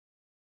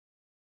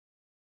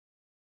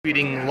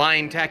Shooting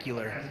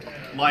line-tacular.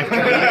 Live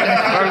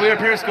Or we are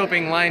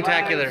periscoping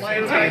line-tacular.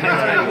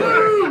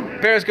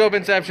 Periscope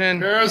inception.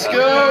 Periscope!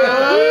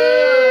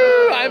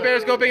 I'm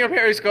periscoping a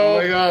periscope.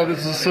 Oh my god,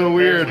 this is so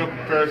weird.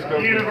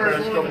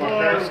 Periscope.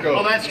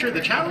 Oh, that's true.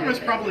 The chat room is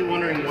probably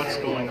wondering what's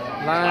going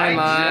on.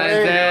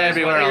 Lines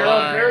everywhere. You're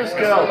on Periscope.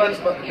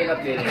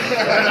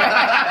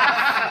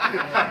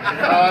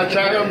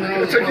 Check them.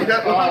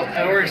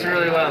 That works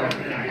really well.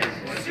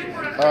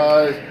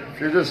 If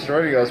you're just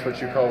joining us, what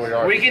you probably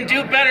are. We can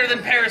do better than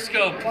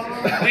Periscope.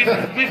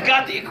 We've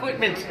got the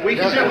equipment. We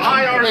can do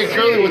IRC. Hey,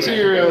 Curly, what's in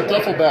your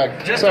duffel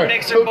bag? Just Sorry, a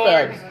mixer tote board.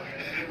 bag.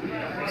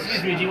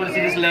 Excuse me, do you want to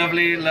see this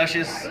lovely,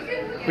 luscious?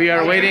 We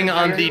are waiting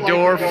on the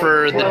door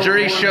for the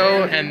jury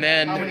show and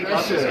then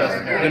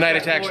the night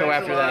attack show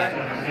after that.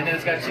 And then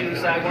it's got two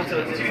side ones, so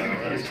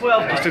it's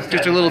 12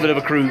 Just a little bit of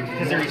a crew.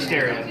 because they're each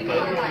stereo, but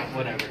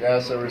whatever. Yeah,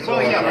 so we're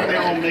Well, yeah, but they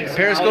all mix.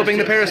 Periscoping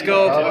the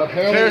periscope.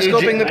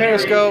 Periscoping the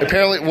periscope.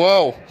 Apparently,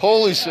 whoa,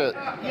 holy shit.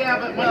 Yeah,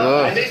 but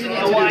well, Ugh. So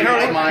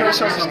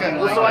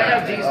I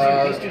have these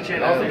two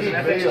channels. There's an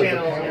FX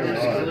channel and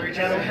there's an auxiliary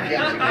channel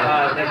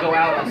that go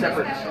out on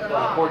separate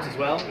ports as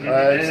well. And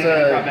then they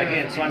drop back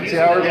in. So I'm using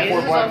hour the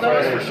before ASICs Black on those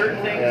Friday. for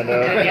certain things. And,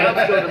 And the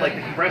outs go to like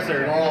the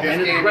compressor. And then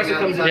the compressor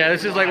comes in. Yeah,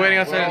 this is like waiting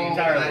outside.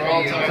 entirely.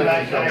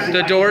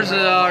 The doors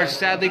are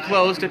sadly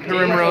closed at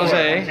Primrose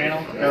A.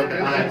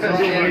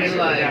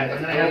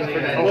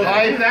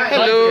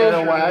 Hello.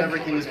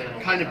 everything is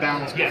kind of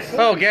balanced. Yes.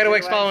 Oh,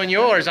 Gatwick's following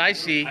yours, I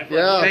see.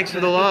 Yeah. Thanks for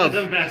the love.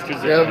 Yeah,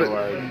 but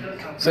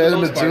say the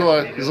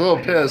Mitzula, he's a little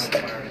pissed.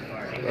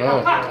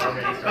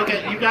 Oh.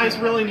 Okay, you guys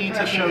really need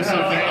to show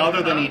something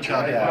other than each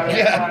other.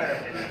 Yeah.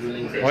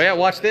 Oh yeah,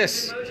 watch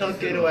this. Tell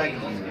Gato Egg.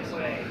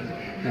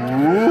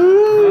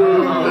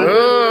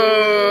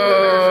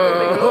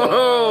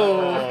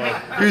 Oh.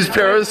 He's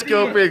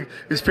periscoping.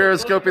 He's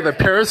periscoping the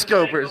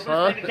periscopers,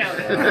 huh?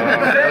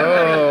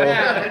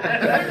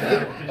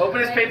 Oh.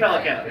 Open his PayPal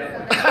account.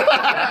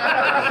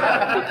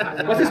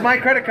 What's this My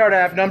Credit Card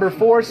app? Number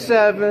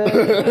 47.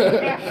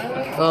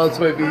 Oh, it's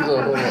my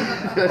visa. Hold on.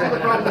 The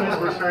problem is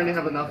we're starting to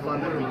have enough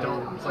fun that we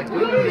don't. It's like,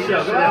 Open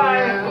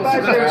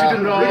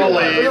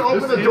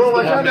the door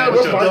like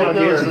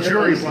that. the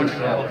jury's looking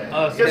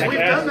at. Because we've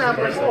done that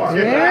before.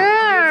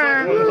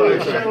 Yeah.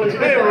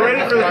 Hey, we're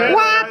ready for the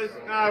What?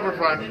 we're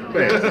fine.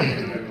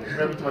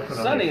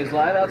 Sunny is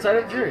live outside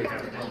of jury.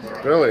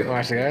 Really?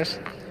 Watch the guys.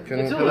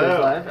 Mitzula is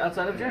live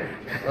outside of jury.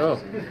 Oh,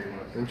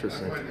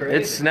 interesting.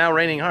 It's now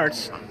raining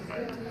hearts.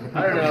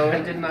 I don't know.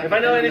 If I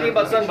know anything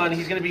about Sunbun,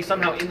 he's going to be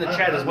somehow in the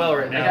chat as well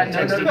right now,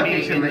 texting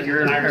me that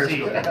you're in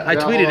IRC. I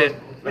tweeted it.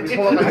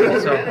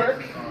 So,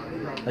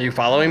 are you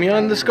following me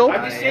on the scope?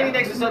 I'm just standing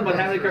next to Sunbun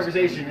having a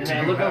conversation, and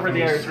I look over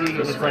the IRC, and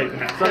it's like,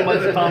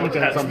 Sunbun's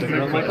commenting on something,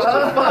 and I'm like, what the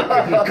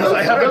fuck? Because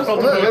I haven't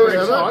felt Wi-Fi,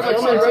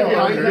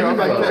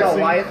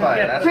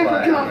 that's why.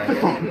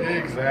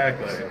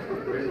 Exactly.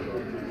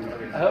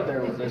 I hope there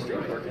was no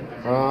stream working.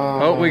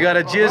 Oh, we got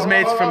a jizz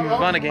mates from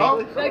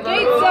Vonnegut. The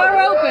gates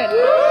are open.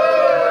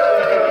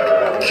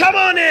 Come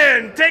on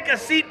in! Take a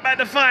seat by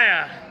the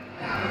fire!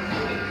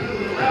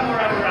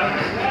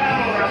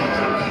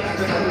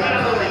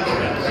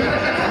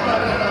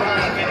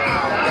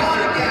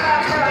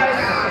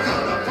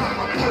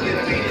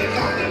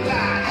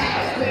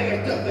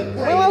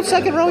 Well,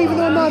 second row, even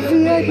though I'm not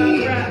VIP.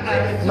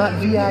 Not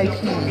VIP.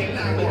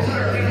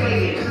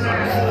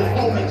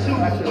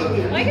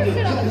 I can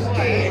sit on the floor.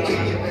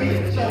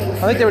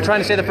 I think they were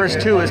trying to say the first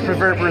two is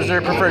preferred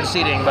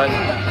seating, but You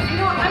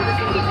know, I'm just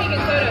going to be taking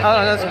photos.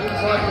 oh, that's,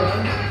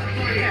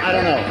 I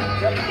don't know.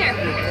 Here.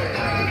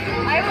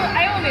 I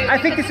will move. I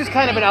think this is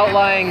kind of an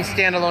outlying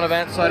standalone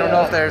event, so I don't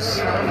know if there's.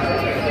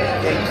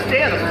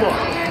 Stay on the floor.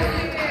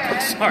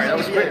 Sorry, that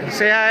was weird.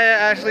 Say hi,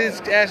 Ashley.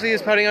 Ashley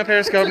is putting on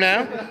Periscope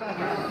now.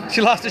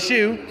 She lost a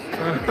shoe.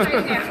 Found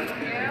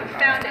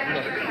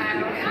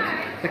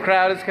it. The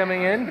crowd is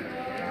coming in.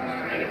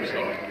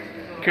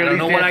 I don't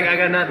know what I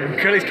got nothing.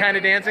 Curly's kind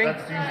of dancing.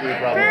 That's usually a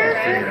problem.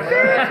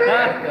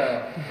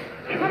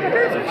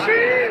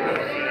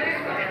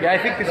 Yeah, I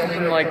think this is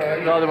in like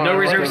the other one. No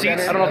reserve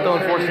seats? I don't know if they'll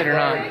enforce it or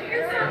not.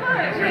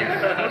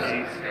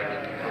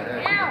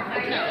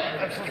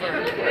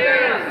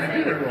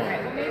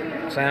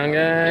 Sound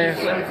guys.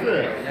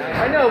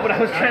 I know, but I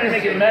was trying to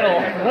make it metal.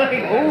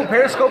 Ooh,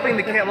 periscoping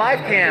the live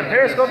cam.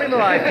 Periscoping the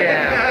live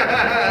cam.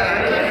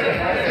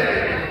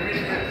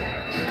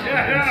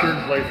 In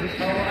certain places.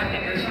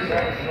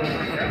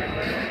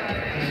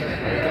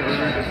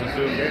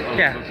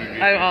 Yeah,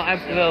 I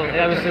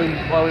assume.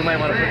 Well, we might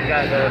want to put the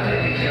guy the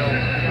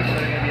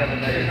other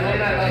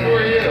night. Who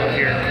are you?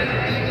 Here.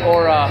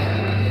 Or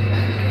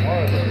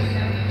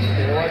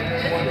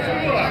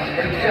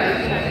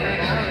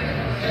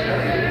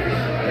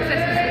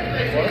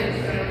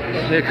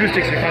the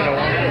acoustics are kind of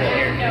wonky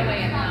here.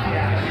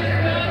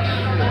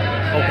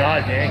 Oh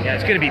god, dang! Yeah,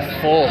 it's gonna be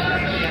full.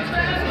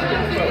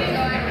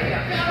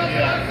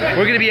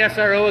 We're gonna be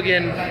SRO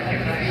again.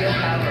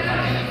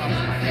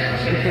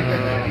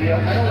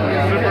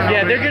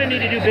 Yeah, they're gonna need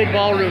to do big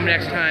ballroom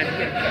next time.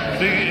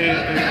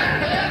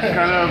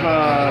 kind of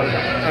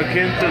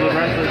akin to the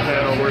rental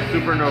channel. We're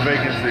super no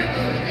vacancy.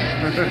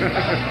 We're super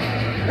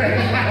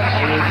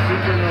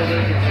no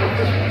vacancy.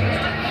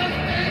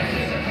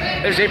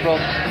 There's April.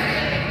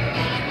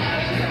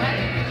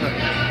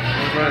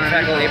 We're gonna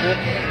tackle April.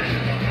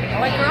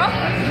 Like girl? A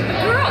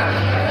girl.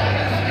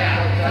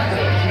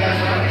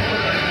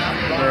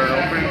 Is there an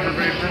opening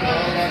for April?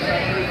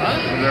 Huh?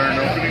 Is there an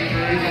opening for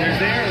April? Is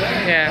there?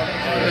 Yeah,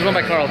 there's one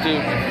by Carl too.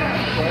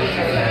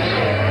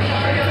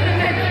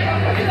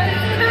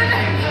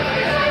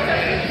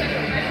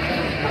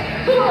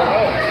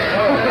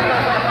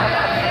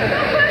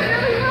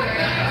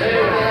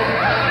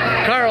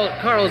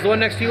 Carl, is the one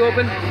next to you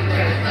open?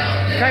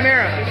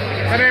 Chimera,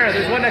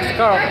 there's one next to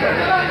Carl.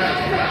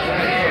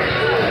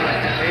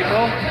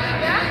 April?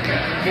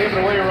 Gave it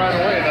away right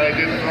away that I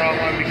didn't draw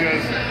one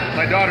because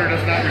my daughter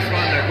does not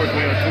respond that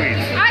quickly on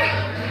tweets.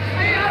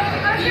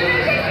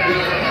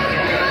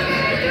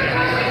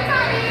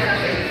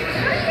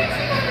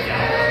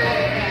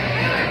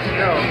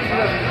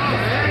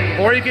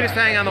 No. Or you can just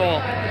hang on the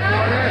wall.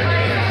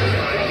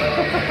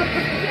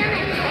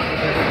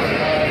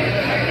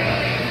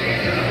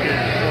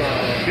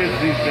 Kids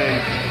these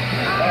days.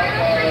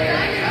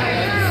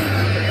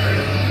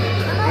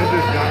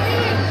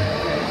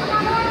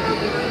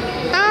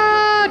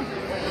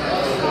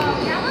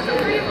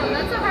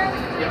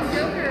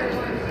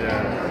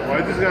 I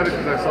just got it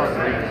because I saw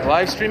it.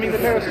 Live streaming the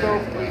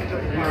Periscope.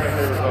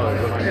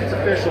 It's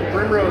official.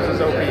 Primrose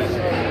is OP.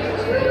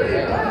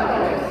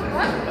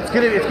 It's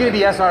gonna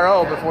be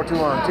SRO before too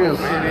long too.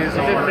 It is.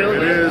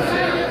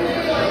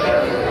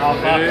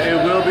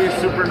 It will be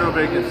super no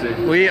vacancy.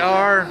 We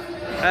are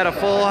at a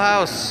full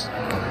house,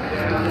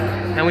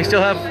 and we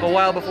still have a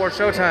while before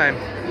showtime.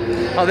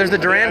 Oh, there's the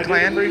Duran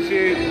clan.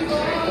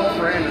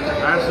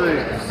 Actually,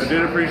 I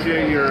did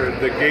appreciate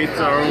the gates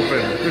are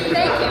open. Thank you.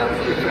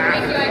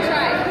 Thank you, I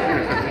tried. I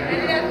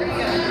did that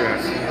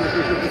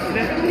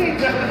pretty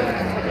good.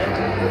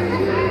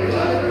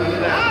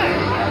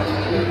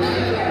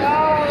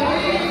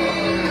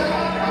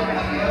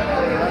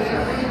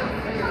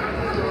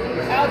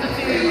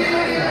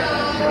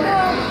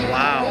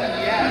 Wow.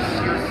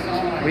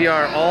 We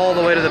are all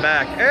the way to the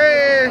back.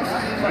 Hey!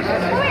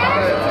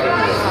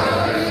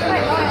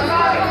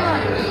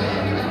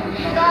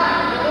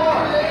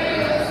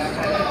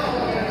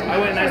 I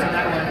went nice on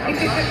that one.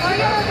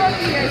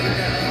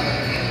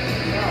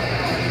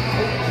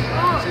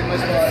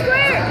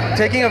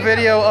 Taking a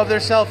video of their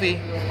selfie.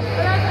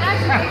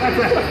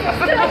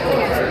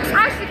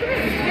 Actually,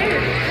 come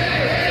here.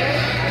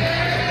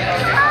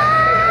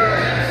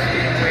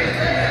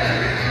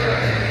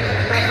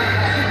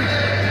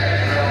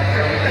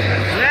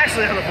 It's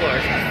actually on the floor.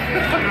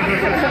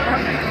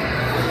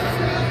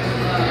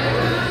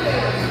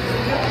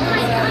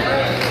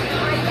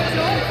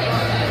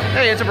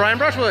 Hey, it's a Brian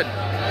Brushwood.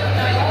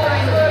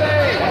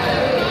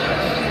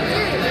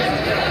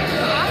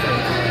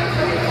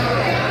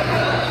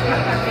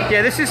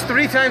 Yeah, this is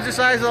 3 times the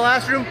size of the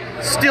last room.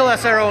 Still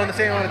SRO in the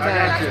same amount of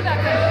time.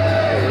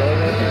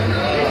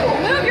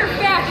 Move your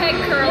fat head,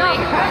 Curly.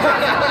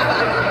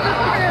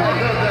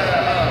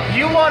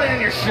 You want it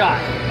in your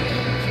shot.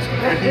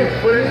 If you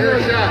put it in your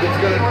shot, it's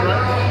going to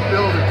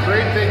build a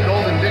great big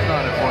golden dick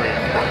on it for you.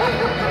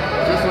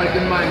 Just like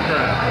in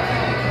Minecraft.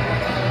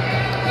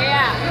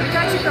 Yeah. I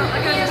got you, girl. I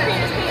got you.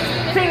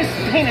 Penis.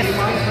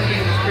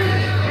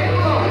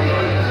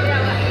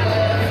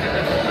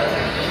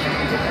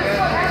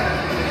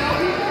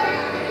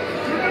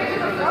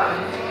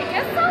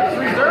 Yes, I do.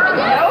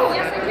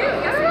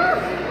 Yes,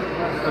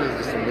 That is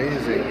just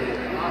amazing.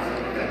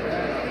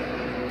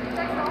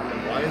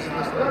 Why isn't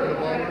this like the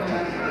ball?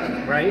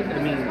 Right? I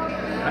mean,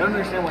 I don't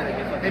understand why they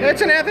get fucking...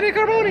 It's an Anthony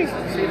Carboni. It's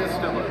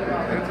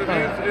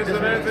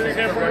an Anthony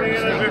Carboni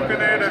and a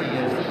Canada.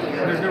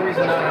 There's no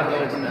reason not to have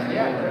those in that.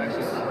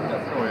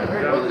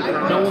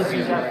 No one's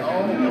used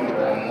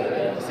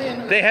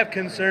that. They have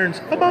concerns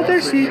about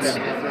their seats. They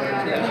have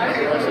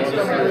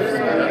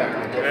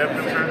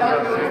concerns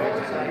about seats.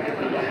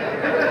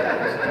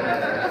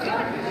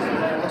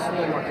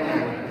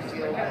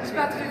 It's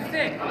about to do the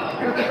thing.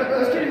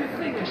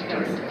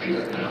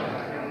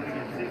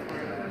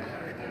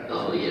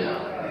 Oh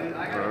yeah. I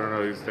don't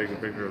know. He's taking a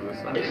picture of this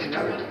side.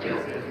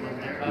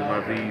 With my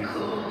V's.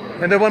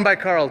 And the one by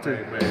Carl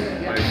too. My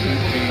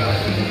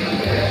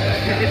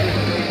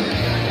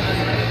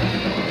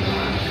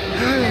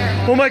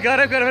Oh my God,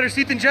 I've got a better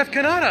seat than Jeff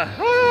Canada.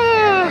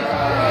 Ah.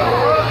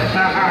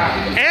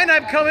 And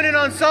I'm coming in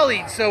on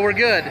Sullied, so we're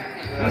good.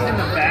 He's in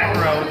the back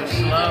row with the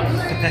schlubs.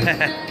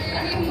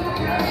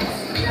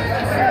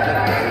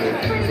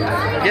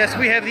 Yes,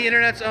 we have the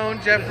internet's own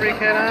Jeffrey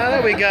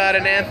Canada. We got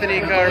an Anthony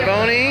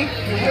Carboni.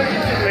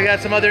 We got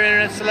some other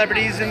internet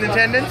celebrities in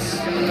attendance.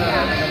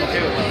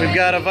 We've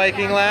got a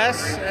Viking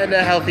lass and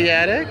a healthy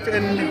addict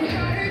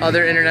and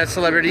other internet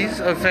celebrities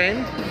of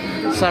fame.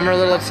 Some are a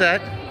little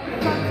upset.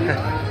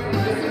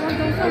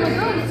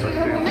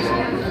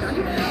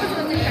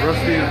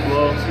 Rusty and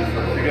Blow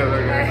together.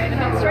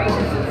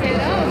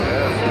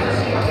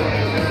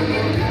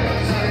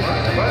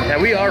 Yeah,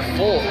 we are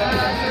full.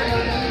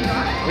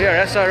 We are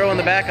SRO in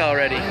the back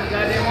already.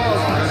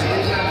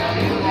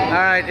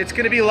 Alright, it's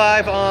going to be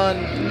live on...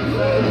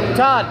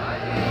 Todd,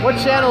 what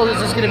channel is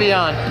this going to be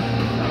on?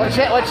 What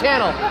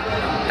channel?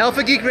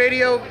 Alpha Geek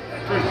Radio?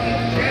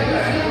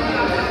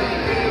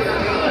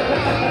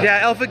 Yeah,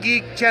 Alpha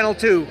Geek Channel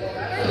 2.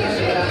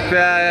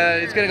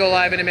 It's going to go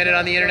live in a minute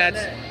on the internet.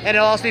 And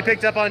it'll also be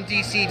picked up on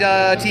DC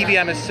TV,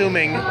 I'm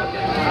assuming.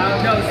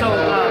 No, so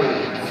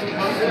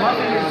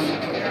Muffin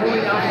is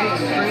pulling Alpha Geek's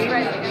stream,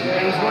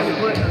 and he's going to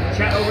put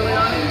chat overlay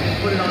on it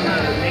and put it on the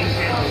main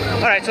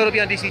channel. Alright, so it'll be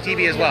on DC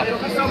TV as well. It'll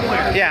be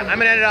somewhere. Yeah, I'm going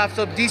to edit off.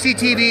 So DC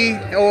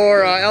TV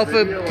or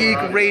Alpha Geek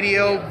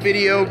Radio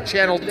Video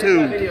Channel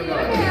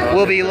 2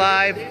 will be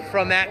live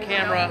from that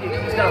camera.